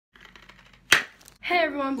Hey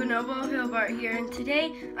everyone, Byeeee here, and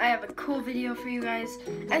today I have a cool video for you guys.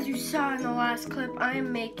 As you saw in the last clip, I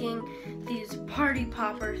am making these party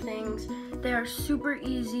popper things. They are super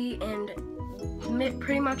easy and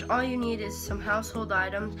pretty much all you need is some household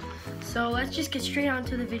items. So let's just get straight on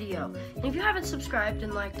to the video. And if you haven't subscribed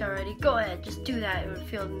and liked already, go ahead, just do that. It would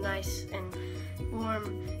feel nice and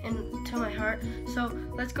warm and to my heart. So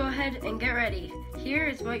let's go ahead and get ready. Here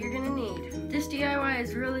is what you're gonna need. This DIY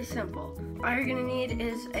is really simple. All you're gonna need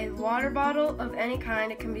is a water bottle of any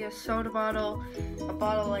kind. It can be a soda bottle, a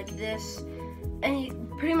bottle like this.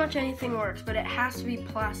 Pretty much anything works, but it has to be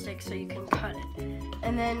plastic so you can cut it.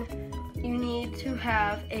 And then you need to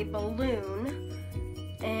have a balloon,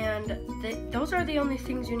 and those are the only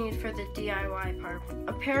things you need for the DIY part.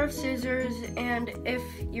 A pair of scissors, and if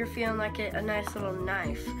you're feeling like it, a nice little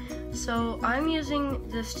knife. So I'm using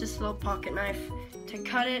this just little pocket knife to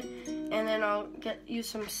cut it, and then I'll use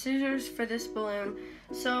some scissors for this balloon.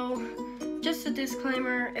 So just a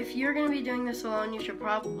disclaimer, if you're gonna be doing this alone, you should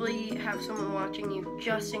probably have someone watching you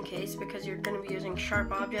just in case, because you're gonna be using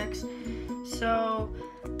sharp objects. So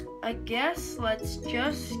I guess let's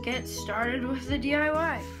just get started with the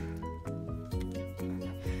DIY.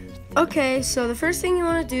 Okay, so the first thing you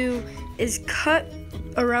wanna do is cut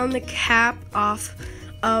around the cap off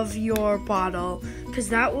of your bottle, because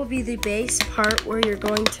that will be the base part where you're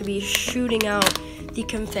going to be shooting out the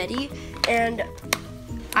confetti. And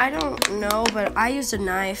I don't know, but I used a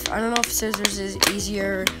knife. I don't know if scissors is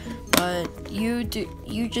easier, but you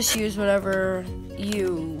just use whatever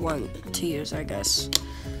you want to use, I guess.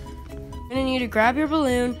 You're gonna need to grab your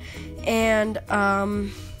balloon and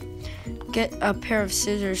get a pair of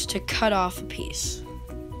scissors to cut off a piece.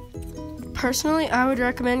 Personally, I would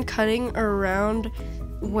recommend cutting around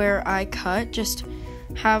where I cut. Just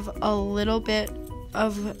have a little bit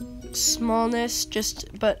of smallness,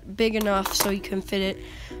 but big enough so you can fit it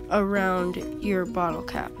around your bottle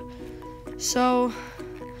cap. So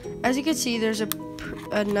as you can see, there's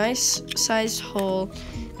a nice sized hole,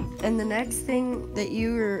 and the next thing that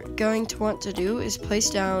you're going to want to do is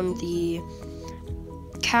place down the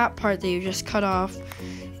cap part that you just cut off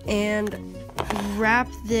and wrap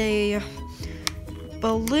the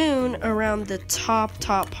balloon around the top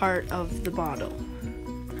part of the bottle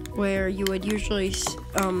where you would usually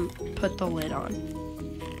put the lid on.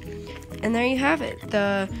 And there you have it.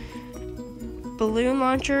 The balloon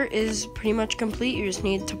launcher is pretty much complete. You just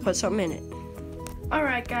need to put something in it.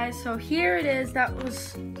 Alright guys, so here it is. That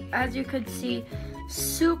was, as you could see,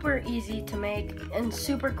 super easy to make and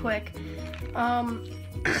super quick.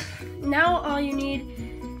 Now all you need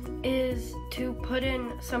is to put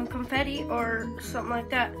in some confetti or something like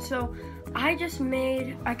that. So I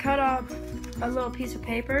cut off a little piece of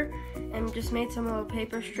paper and just made some little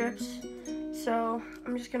paper strips. So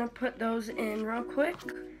I'm just gonna put those in real quick.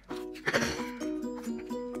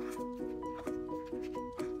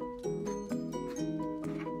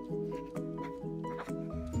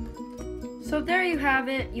 So there you have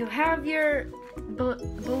it. You have your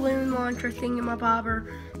balloon launcher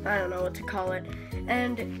thingamabobber. I don't know what to call it.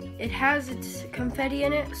 And it has its confetti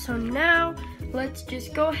in it. So now let's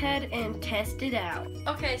just go ahead and test it out.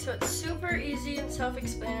 Okay, so it's super easy and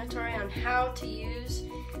self-explanatory on how to use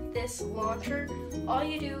this launcher. All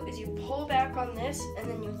you do is you pull back on this and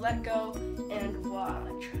then you let go and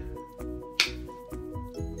watch.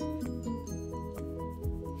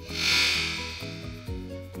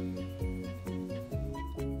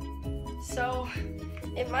 So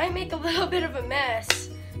it might make a little bit of a mess,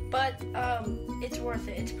 but it's worth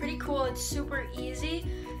it. It's pretty cool. It's super easy.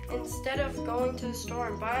 Instead of going to the store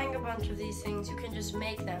and buying a bunch of these things, you can just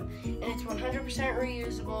make them. And it's 100%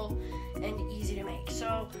 reusable and easy to make.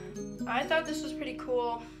 So I thought this was pretty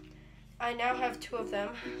cool. I now have 2 of them.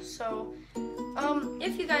 So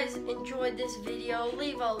if you guys enjoyed this video,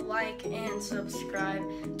 leave a like and subscribe.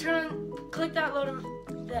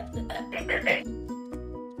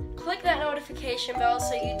 Click that notification bell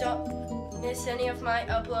so you don't miss any of my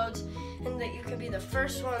uploads, and that you can be the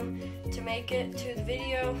first one to make it to the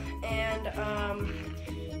video. And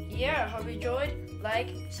yeah, hope you enjoyed. Like,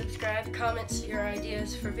 subscribe, comment your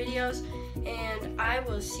ideas for videos, and I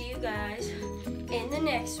will see you guys in the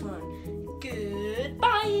next one.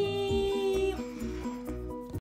 Goodbye.